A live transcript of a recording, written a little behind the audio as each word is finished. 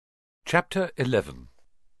Chapter 11.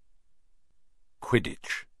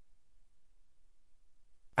 Quidditch.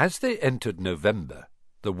 As they entered November,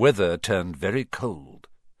 the weather turned very cold.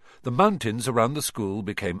 The mountains around the school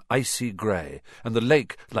became icy grey, and the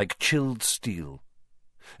lake like chilled steel.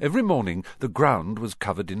 Every morning the ground was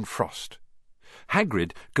covered in frost.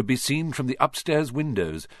 Hagrid could be seen from the upstairs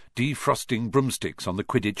windows defrosting broomsticks on the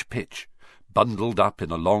Quidditch pitch, bundled up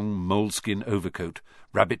in a long moleskin overcoat,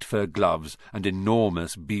 rabbit-fur gloves, and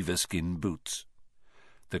enormous beaver-skin boots.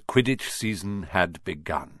 The Quidditch season had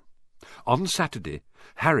begun. On Saturday,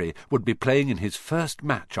 Harry would be playing in his first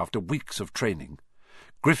match after weeks of training.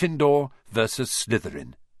 Gryffindor versus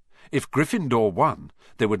Slytherin. If Gryffindor won,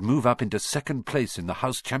 they would move up into second place in the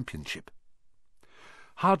House Championship.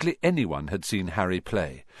 Hardly anyone had seen Harry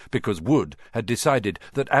play, because Wood had decided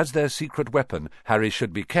that as their secret weapon, Harry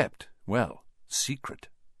should be kept, well, secret.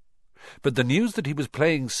 But the news that he was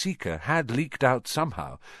playing Seeker had leaked out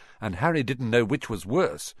somehow, and Harry didn't know which was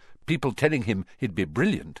worse, people telling him he'd be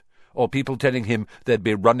brilliant, or people telling him they'd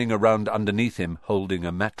be running around underneath him holding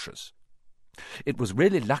a mattress. It was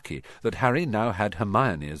really lucky that Harry now had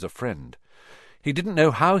Hermione as a friend. He didn't know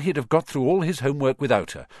how he'd have got through all his homework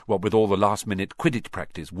without her, what with all the last-minute Quidditch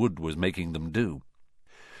practice Wood was making them do.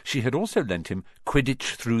 She had also lent him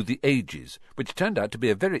Quidditch Through the Ages, which turned out to be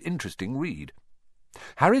a very interesting read.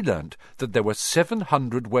 Harry learnt that there were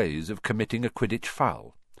 700 ways of committing a Quidditch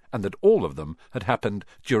foul, and that all of them had happened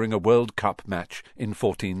during a World Cup match in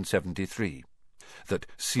 1473. That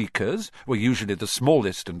Seekers were usually the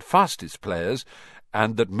smallest and fastest players,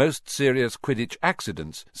 and that most serious Quidditch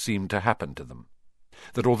accidents seemed to happen to them.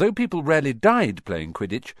 That although people rarely died playing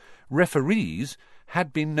Quidditch, referees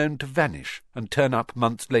had been known to vanish and turn up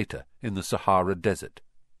months later in the Sahara Desert.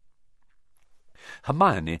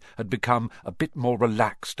 Hermione had become a bit more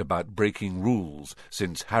relaxed about breaking rules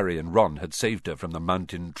since Harry and Ron had saved her from the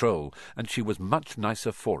mountain troll, and she was much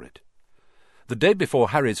nicer for it. The day before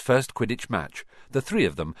Harry's first Quidditch match, the three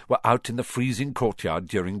of them were out in the freezing courtyard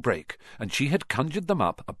during break, and she had conjured them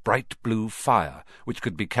up a bright blue fire, which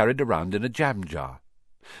could be carried around in a jam jar.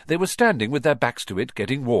 They were standing with their backs to it,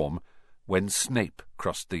 getting warm, when Snape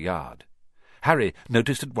crossed the yard. Harry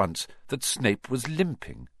noticed at once that Snape was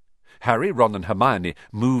limping. Harry, Ron and Hermione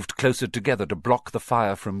moved closer together to block the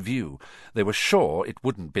fire from view. They were sure it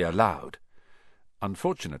wouldn't be allowed.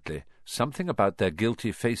 Unfortunately, something about their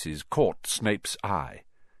guilty faces caught Snape's eye.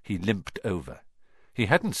 He limped over. He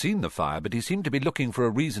hadn't seen the fire, but he seemed to be looking for a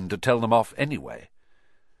reason to tell them off anyway.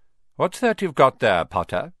 "What's that you've got there,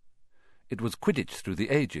 Potter?" It was Quidditch Through the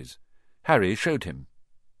Ages. Harry showed him.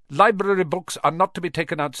 "Library books are not to be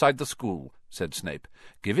taken outside the school," said Snape.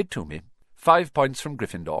 "Give it to me. 5 points from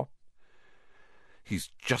Gryffindor."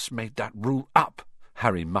 "He's just made that rule up,"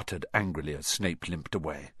 Harry muttered angrily as Snape limped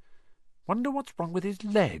away. "Wonder what's wrong with his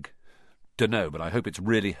leg." "Dunno, but I hope it's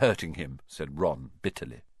really hurting him," said Ron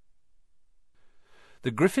bitterly.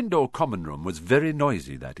 The Gryffindor common room was very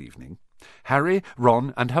noisy that evening. Harry,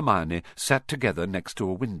 Ron and Hermione sat together next to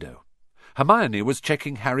a window. Hermione was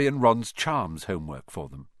checking Harry and Ron's charms homework for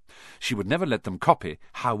them. She would never let them copy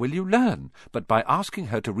 "How will you learn?" but by asking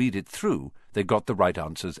her to read it through, they got the right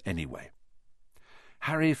answers anyway.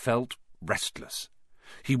 Harry felt restless.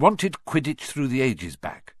 He wanted Quidditch Through the Ages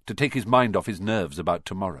back, to take his mind off his nerves about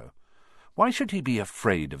tomorrow. Why should he be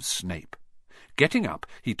afraid of Snape? Getting up,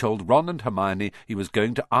 he told Ron and Hermione he was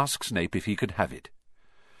going to ask Snape if he could have it.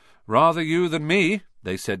 "Rather you than me,"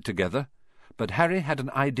 they said together, but Harry had an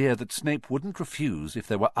idea that Snape wouldn't refuse if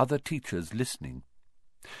there were other teachers listening.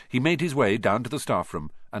 He made his way down to the staff room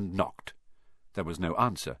and knocked. There was no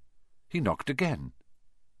answer. He knocked again.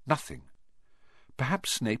 Nothing.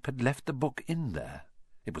 Perhaps Snape had left the book in there.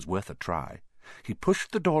 It was worth a try. He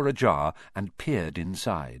pushed the door ajar and peered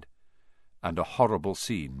inside. And a horrible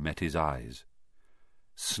scene met his eyes.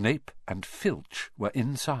 Snape and Filch were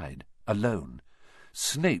inside, alone.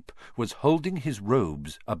 Snape was holding his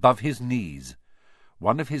robes above his knees.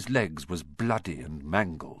 One of his legs was bloody and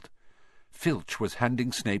mangled. Filch was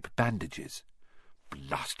handing Snape bandages.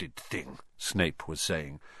 "Blasted thing," Snape was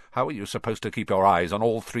saying. "How are you supposed to keep your eyes on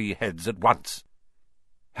all 3 heads at once?"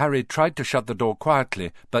 Harry tried to shut the door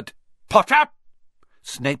quietly, but "Potter!"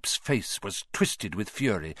 Snape's face was twisted with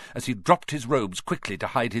fury as he dropped his robes quickly to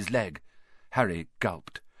hide his leg. Harry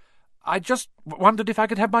gulped. "I just wondered if I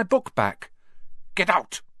could have my book back." "Get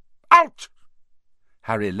out! Out!"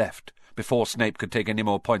 Harry left before Snape could take any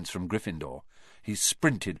more points from Gryffindor. He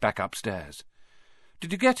sprinted back upstairs.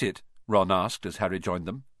 "Did you get it?" Ron asked as Harry joined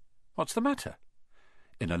them. "What's the matter?"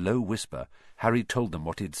 In a low whisper, Harry told them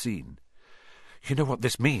what he'd seen. "You know what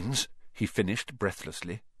this means," he finished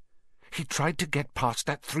breathlessly. He tried to get past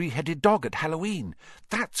that three-headed dog at Halloween.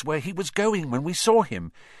 That's where he was going when we saw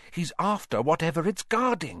him. He's after whatever it's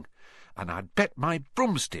guarding. And I'd bet my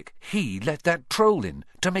broomstick he let that troll in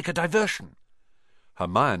to make a diversion."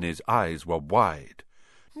 Hermione's eyes were wide.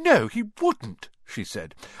 "No, he wouldn't," she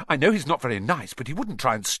said. "I know he's not very nice, but he wouldn't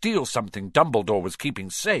try and steal something Dumbledore was keeping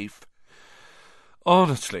safe."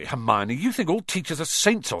 "Honestly, Hermione, you think all teachers are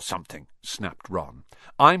saints or something," snapped Ron.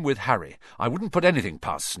 "I'm with Harry. I wouldn't put anything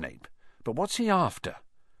past Snape. But what's he after?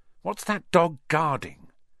 What's that dog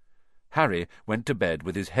guarding?" Harry went to bed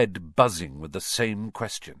with his head buzzing with the same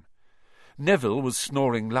question. Neville was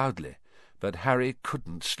snoring loudly, but Harry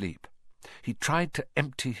couldn't sleep. He tried to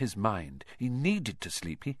empty his mind. He needed to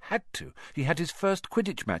sleep. He had to. He had his first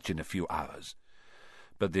Quidditch match in a few hours.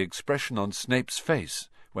 But the expression on Snape's face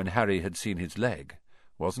when Harry had seen his leg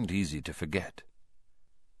wasn't easy to forget.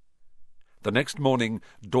 The next morning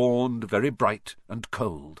dawned very bright and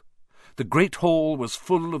cold. The great hall was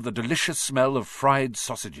full of the delicious smell of fried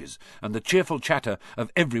sausages and the cheerful chatter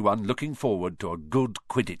of everyone looking forward to a good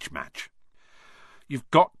Quidditch match. "You've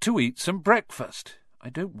got to eat some breakfast." "I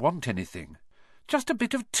don't want anything." "Just a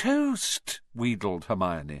bit of toast," wheedled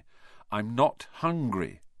Hermione. "I'm not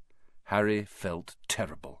hungry." Harry felt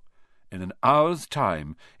terrible. In an hour's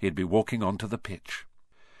time he'd be walking onto the pitch.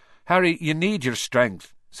 "Harry, you need your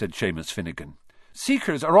strength," said Seamus Finnegan.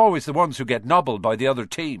 "Seekers are always the ones who get nobbled by the other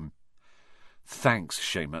team." "Thanks,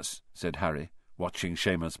 Seamus," said Harry, watching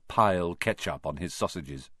Seamus pile ketchup on his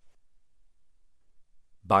sausages.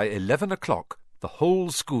 By 11 o'clock, the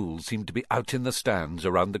whole school seemed to be out in the stands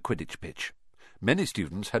around the Quidditch pitch. Many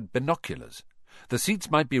students had binoculars. The seats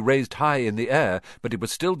might be raised high in the air, but it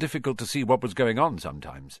was still difficult to see what was going on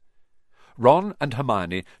sometimes. Ron and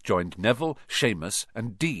Hermione joined Neville, Seamus,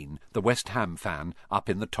 and Dean, the West Ham fan, up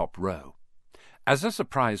in the top row. As a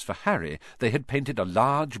surprise for Harry, they had painted a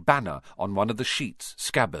large banner on one of the sheets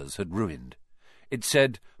Scabbers had ruined. It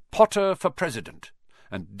said, "Potter for President,"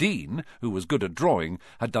 and Dean, who was good at drawing,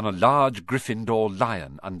 had done a large Gryffindor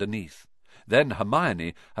lion underneath. Then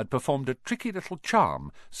Hermione had performed a tricky little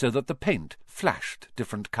charm so that the paint flashed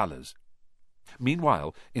different colours.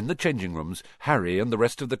 Meanwhile, in the changing rooms, Harry and the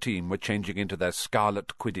rest of the team were changing into their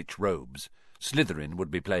scarlet Quidditch robes. Slytherin would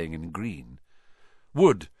be playing in green.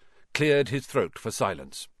 Wood cleared his throat for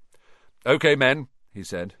silence. "OK, men," he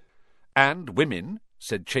said. "And women,"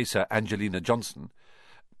 said Chaser Angelina Johnson.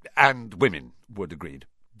 "And women," Wood agreed.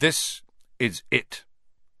 "This is it."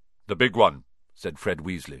 "The big one," said Fred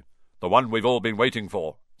Weasley. "The one we've all been waiting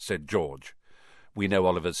for," said George. "We know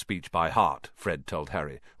Oliver's speech by heart," Fred told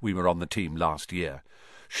Harry. "We were on the team last year."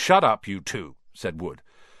 "Shut up, you two," said Wood.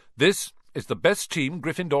 "This is the best team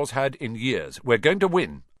Gryffindor's had in years. We're going to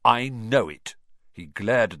win. I know it." He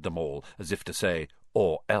glared at them all, as if to say,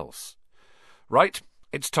 "or else." "Right,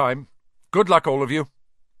 it's time. Good luck, all of you."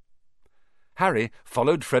 Harry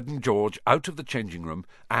followed Fred and George out of the changing room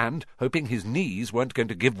and, hoping his knees weren't going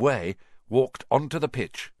to give way, walked onto the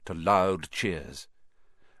pitch to loud cheers.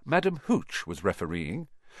 Madam Hooch was refereeing.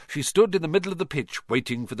 She stood in the middle of the pitch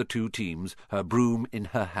waiting for the two teams, her broom in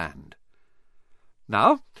her hand.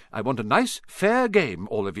 "Now, I want a nice, fair game,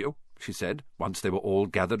 all of you," she said, once they were all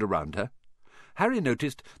gathered around her. Harry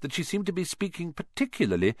noticed that she seemed to be speaking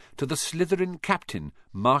particularly to the Slytherin captain,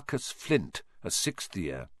 Marcus Flint, a sixth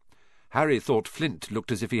year. Harry thought Flint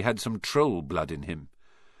looked as if he had some troll blood in him.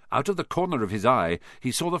 Out of the corner of his eye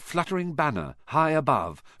he saw the fluttering banner, high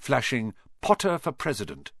above, flashing "Potter for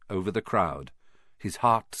President" over the crowd. His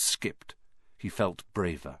heart skipped. He felt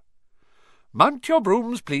braver. "Mount your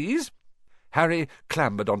brooms, please." Harry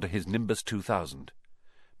clambered onto his Nimbus 2000.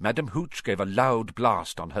 Madam Hooch gave a loud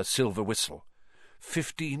blast on her silver whistle.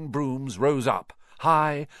 15 brooms rose up,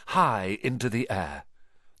 high, high into the air.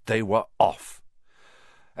 They were off.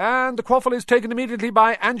 "And the quaffle is taken immediately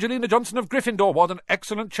by Angelina Johnson of Gryffindor. What an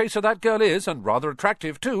excellent chaser that girl is, and rather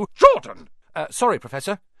attractive, too." "Jordan!" Sorry,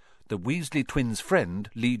 Professor." The Weasley twins' friend,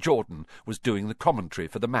 Lee Jordan, was doing the commentary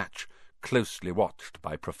for the match, closely watched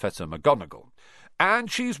by Professor McGonagall.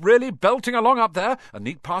 "And she's really belting along up there. A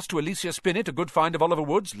neat pass to Alicia Spinnet, a good find of Oliver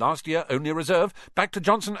Woods, last year only a reserve. Back to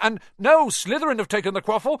Johnson, and no, Slytherin have taken the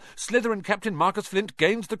quaffle. Slytherin captain Marcus Flint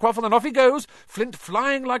gains the quaffle, and off he goes. Flint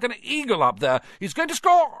flying like an eagle up there. He's going to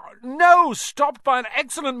score. No, stopped by an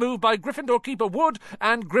excellent move by Gryffindor keeper Wood,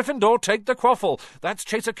 and Gryffindor take the quaffle. That's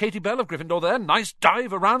chaser Katie Bell of Gryffindor there. Nice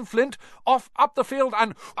dive around Flint, off up the field,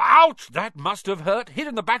 and ouch! That must have hurt. Hit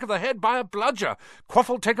in the back of the head by a bludger.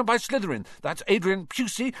 Quaffle taken by Slytherin. That's Adrian Adrian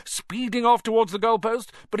Pusey speeding off towards the goalpost,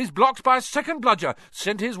 but he's blocked by a second bludger,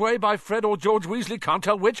 sent his way by Fred or George Weasley, can't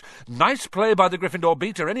tell which. Nice play by the Gryffindor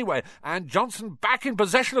beater anyway, and Johnson back in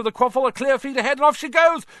possession of the quaffle, a clear feet ahead, and off she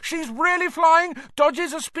goes. She's really flying,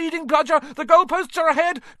 dodges a speeding bludger, the goalposts are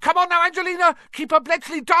ahead. Come on now, Angelina, Keeper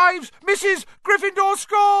Bletchley dives, misses, Gryffindor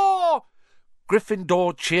score!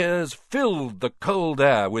 Gryffindor cheers filled the cold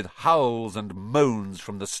air with howls and moans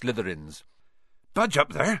from the Slytherins. "Budge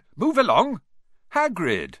up there! Move along!"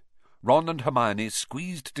 "Hagrid!" Ron and Hermione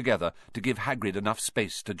squeezed together to give Hagrid enough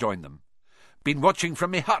space to join them. "Been watching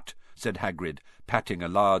from me hut," said Hagrid, patting a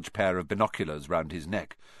large pair of binoculars round his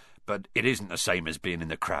neck. "But it isn't the same as being in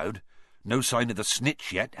the crowd. No sign of the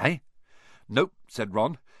snitch yet, eh?" "Nope," said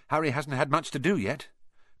Ron. "Harry hasn't had much to do yet."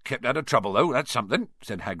 "Kept out of trouble, though, that's something,"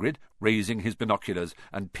 said Hagrid, raising his binoculars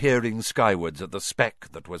and peering skywards at the speck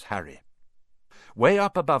that was Harry. Way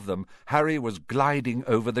up above them, Harry was gliding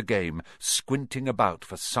over the game, squinting about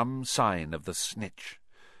for some sign of the snitch.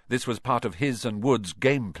 This was part of his and Wood's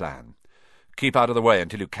game plan. "Keep out of the way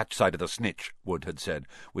until you catch sight of the snitch," Wood had said.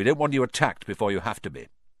 "We don't want you attacked before you have to be."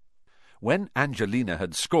 When Angelina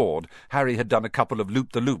had scored, Harry had done a couple of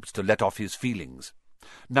loop-the-loops to let off his feelings.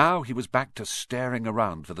 Now he was back to staring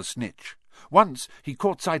around for the snitch. Once he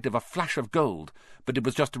caught sight of a flash of gold, but it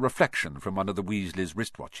was just a reflection from one of the Weasleys'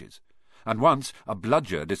 wristwatches. And once a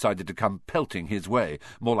bludger decided to come pelting his way,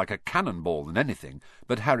 more like a cannonball than anything,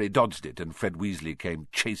 but Harry dodged it and Fred Weasley came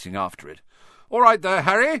chasing after it. "All right there,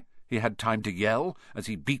 Harry!" he had time to yell as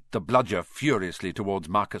he beat the bludger furiously towards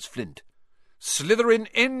Marcus Flint. "Slytherin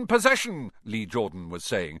in possession," Lee Jordan was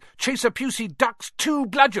saying. "Chaser Pusey ducks 2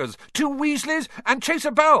 bludgers, 2 Weasleys, and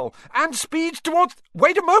Chaser Bell, and speeds towards—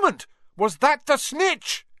 Wait a moment! Was that the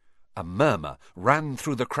snitch?" A murmur ran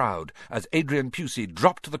through the crowd as Adrian Pusey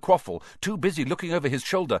dropped the quaffle, too busy looking over his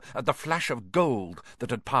shoulder at the flash of gold that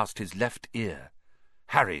had passed his left ear.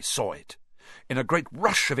 Harry saw it. In a great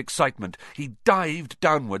rush of excitement, he dived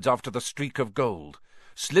downwards after the streak of gold.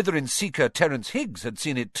 Slytherin seeker Terence Higgs had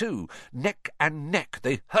seen it too. Neck and neck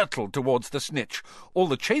they hurtled towards the snitch. All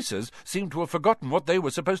the chasers seemed to have forgotten what they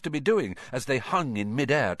were supposed to be doing as they hung in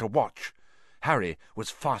mid-air to watch. Harry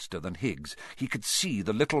was faster than Higgs. He could see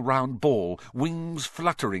the little round ball, wings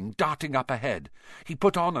fluttering, darting up ahead. He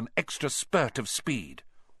put on an extra spurt of speed.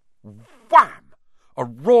 Wham! A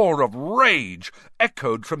roar of rage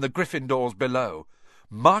echoed from the Gryffindors below.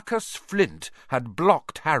 Marcus Flint had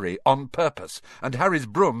blocked Harry on purpose, and Harry's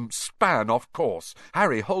broom span off course,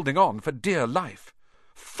 Harry holding on for dear life.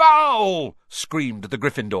 "Foul!" screamed the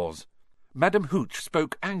Gryffindors. Madam Hooch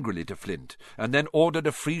spoke angrily to Flint, and then ordered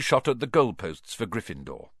a free shot at the goalposts for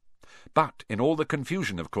Gryffindor. But, in all the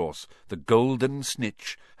confusion, of course, the golden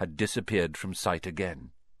snitch had disappeared from sight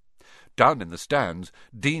again. Down in the stands,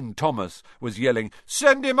 Dean Thomas was yelling,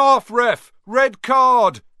 "Send him off, ref! Red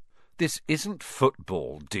card!" "This isn't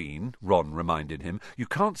football, Dean," Ron reminded him. "You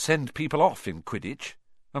can't send people off in Quidditch.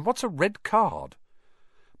 And what's a red card?"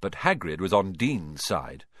 But Hagrid was on Dean's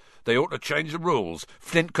side. "They ought to change the rules.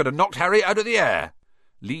 Flint could have knocked Harry out of the air."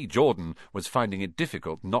 Lee Jordan was finding it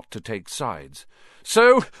difficult not to take sides.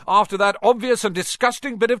 "So, after that obvious and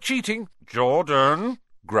disgusting bit of cheating—" "Jordan,"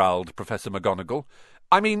 growled Professor McGonagall.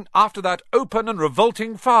 "I mean, after that open and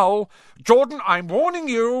revolting foul—" "Jordan, I'm warning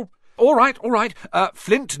you." All right.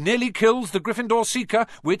 Flint nearly kills the Gryffindor Seeker,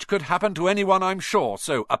 which could happen to anyone, I'm sure.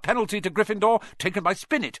 So a penalty to Gryffindor taken by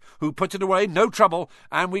Spinnet, who puts it away, no trouble,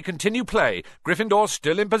 and we continue play. Gryffindor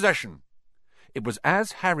still in possession." It was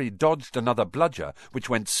as Harry dodged another bludger, which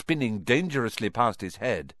went spinning dangerously past his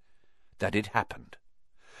head, that it happened.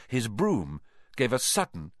 His broom gave a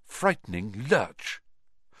sudden, frightening lurch.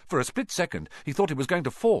 For a split second he thought it was going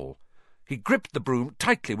to fall. He gripped the broom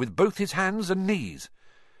tightly with both his hands and knees.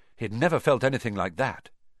 He had never felt anything like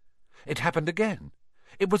that. It happened again.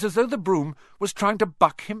 It was as though the broom was trying to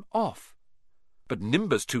buck him off. But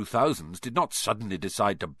Nimbus 2000s did not suddenly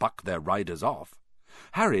decide to buck their riders off.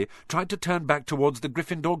 Harry tried to turn back towards the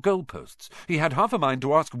Gryffindor goalposts. He had half a mind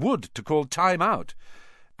to ask Wood to call time out.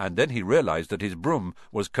 And then he realized that his broom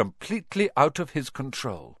was completely out of his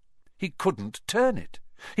control. He couldn't turn it.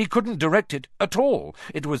 He couldn't direct it at all.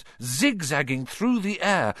 It was zigzagging through the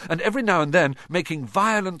air, and every now and then making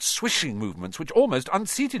violent swishing movements which almost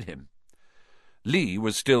unseated him. Lee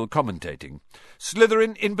was still commentating.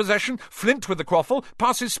 "Slytherin in possession, Flint with the quaffle,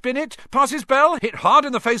 passes Spinnet, passes Bell, hit hard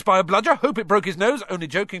in the face by a bludger, hope it broke his nose, only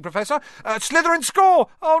joking, Professor. Slytherin score!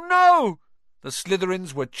 Oh no!" The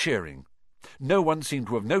Slytherins were cheering. No one seemed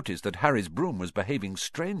to have noticed that Harry's broom was behaving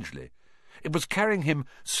strangely. It was carrying him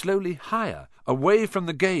slowly higher, away from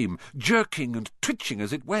the game, jerking and twitching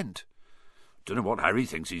as it went. "Don't know what Harry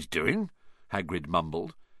thinks he's doing," Hagrid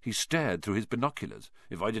mumbled. He stared through his binoculars.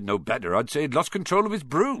 "If I didn't know better, I'd say he'd lost control of his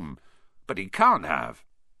broom. But he can't have."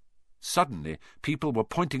 Suddenly, people were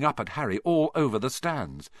pointing up at Harry all over the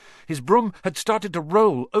stands. His broom had started to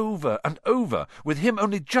roll over and over, with him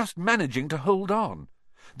only just managing to hold on.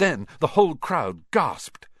 Then the whole crowd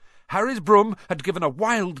gasped. Harry's broom had given a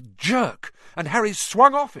wild jerk, and Harry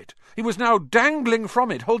swung off it. He was now dangling from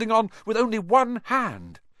it, holding on with only one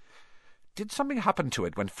hand. "Did something happen to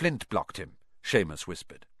it when Flint blocked him?" Seamus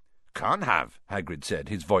whispered. "Can't have," Hagrid said,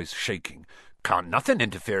 his voice shaking. "Can't nothing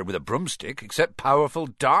interfere with a broomstick except powerful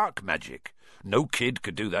dark magic. No kid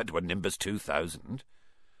could do that to a Nimbus 2000.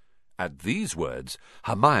 At these words,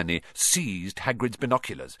 Hermione seized Hagrid's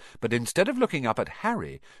binoculars, but instead of looking up at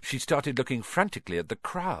Harry, she started looking frantically at the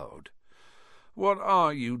crowd. "What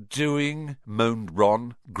are you doing?" moaned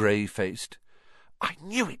Ron, grey-faced. "I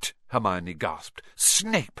knew it!" Hermione gasped.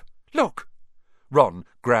 "Snape! Look!" Ron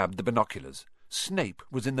grabbed the binoculars. Snape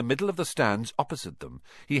was in the middle of the stands opposite them.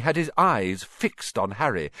 He had his eyes fixed on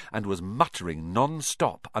Harry and was muttering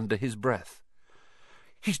non-stop under his breath.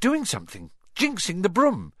 "He's doing something, jinxing the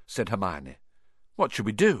broom," said Hermione. "What should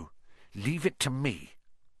we do?" "Leave it to me."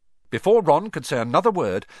 Before Ron could say another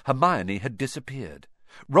word, Hermione had disappeared.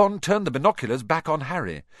 Ron turned the binoculars back on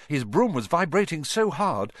Harry. His broom was vibrating so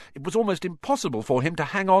hard it was almost impossible for him to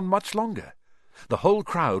hang on much longer. The whole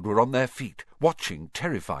crowd were on their feet, watching,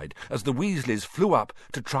 terrified, as the Weasleys flew up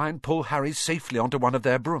to try and pull Harry safely onto one of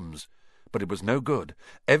their brooms. But it was no good.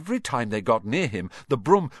 Every time they got near him, the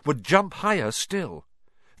broom would jump higher still.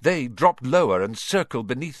 They dropped lower and circled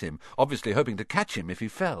beneath him, obviously hoping to catch him if he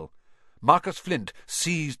fell. Marcus Flint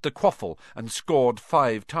seized the quaffle and scored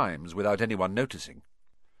 5 times without anyone noticing.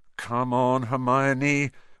 "Come on,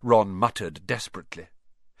 Hermione," Ron muttered desperately.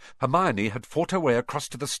 Hermione had fought her way across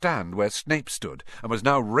to the stand where Snape stood and was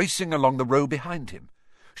now racing along the row behind him.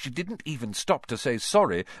 She didn't even stop to say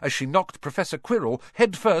sorry as she knocked Professor Quirrell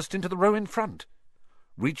head-first into the row in front.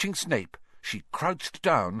 Reaching Snape, she crouched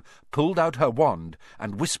down, pulled out her wand,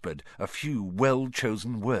 and whispered a few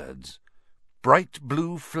well-chosen words. Bright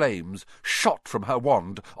blue flames shot from her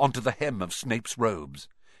wand onto the hem of Snape's robes.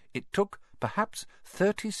 It took perhaps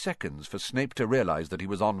 30 seconds for Snape to realize that he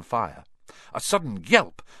was on fire. A sudden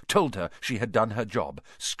yelp told her she had done her job.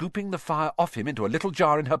 Scooping the fire off him into a little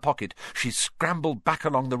jar in her pocket, she scrambled back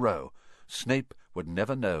along the row. Snape would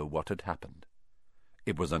never know what had happened.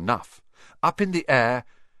 It was enough. Up in the air,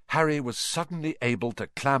 Harry was suddenly able to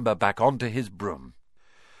clamber back onto his broom.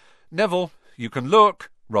 "Neville, you can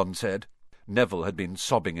look," Ron said. Neville had been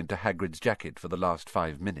sobbing into Hagrid's jacket for the last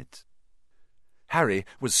 5 minutes. Harry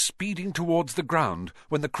was speeding towards the ground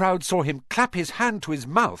when the crowd saw him clap his hand to his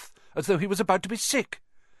mouth as though he was about to be sick.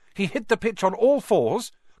 He hit the pitch on all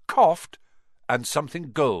fours, coughed, and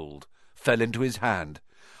something gold fell into his hand.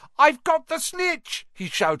 "I've got the snitch!" he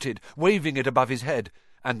shouted, waving it above his head,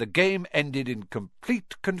 and the game ended in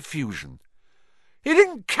complete confusion. "He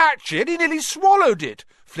didn't catch it, he nearly swallowed it!"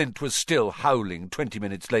 Flint was still howling 20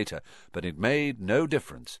 minutes later, but it made no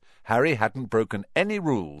difference. Harry hadn't broken any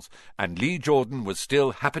rules, and Lee Jordan was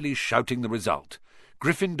still happily shouting the result.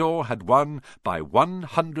 Gryffindor had won by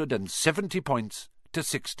 170 points to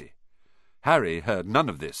 60. Harry heard none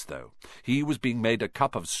of this, though. He was being made a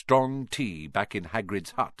cup of strong tea back in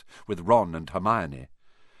Hagrid's hut with Ron and Hermione.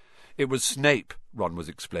 "It was Snape," Ron was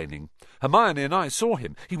explaining. "Hermione and I saw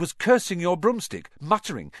him. He was cursing your broomstick,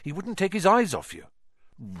 muttering he wouldn't take his eyes off you."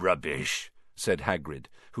 "Rubbish," said Hagrid,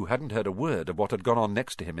 who hadn't heard a word of what had gone on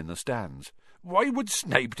next to him in the stands. "Why would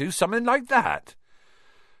Snape do something like that?"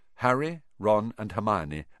 Harry, Ron and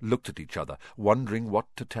Hermione looked at each other, wondering what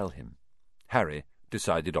to tell him. Harry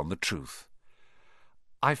decided on the truth.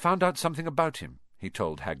 "I found out something about him," he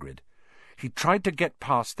told Hagrid. "He tried to get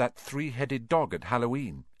past that 3-headed dog at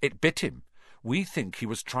Halloween. It bit him. We think he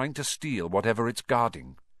was trying to steal whatever it's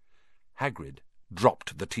guarding." Hagrid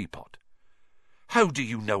dropped the teapot. "How do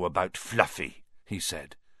you know about Fluffy?" he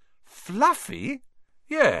said. "Fluffy?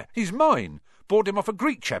 Yeah, he's mine. Bought him off a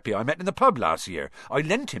Greek chappie I met in the pub last year. I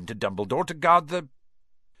lent him to Dumbledore to guard the—"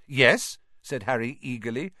 "Yes?" said Harry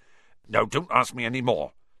eagerly. "No, don't ask me any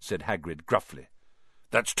more," said Hagrid gruffly.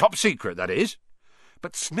 "That's top secret, that is."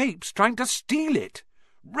 "But Snape's trying to steal it."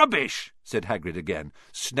 "Rubbish," said Hagrid again.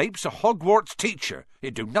 "Snape's a Hogwarts teacher.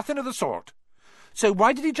 He'd do nothing of the sort." "So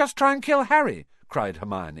why did he just try and kill Harry?" cried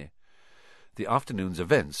Hermione. The afternoon's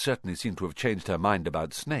events certainly seemed to have changed her mind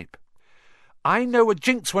about Snape. "I know a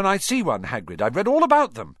jinx when I see one, Hagrid. I've read all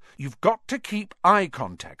about them. You've got to keep eye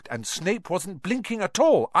contact, and Snape wasn't blinking at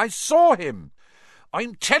all. I saw him."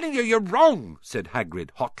 "I'm telling you you're wrong," said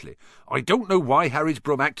Hagrid hotly. "I don't know why Harry's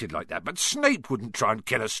broom acted like that, but Snape wouldn't try and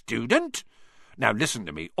kill a student. Now listen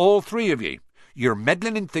to me, all 3 of ye. You're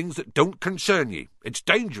meddling in things that don't concern ye. It's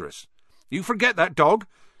dangerous. You forget that, dog,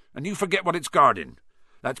 and you forget what it's guarding.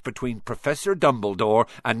 That's between Professor Dumbledore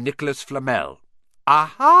and Nicholas Flamel."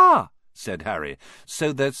 "Aha!" said Harry.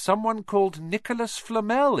 "So there's someone called Nicholas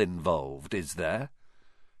Flamel involved, is there?"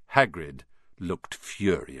 Hagrid looked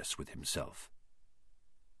furious with himself.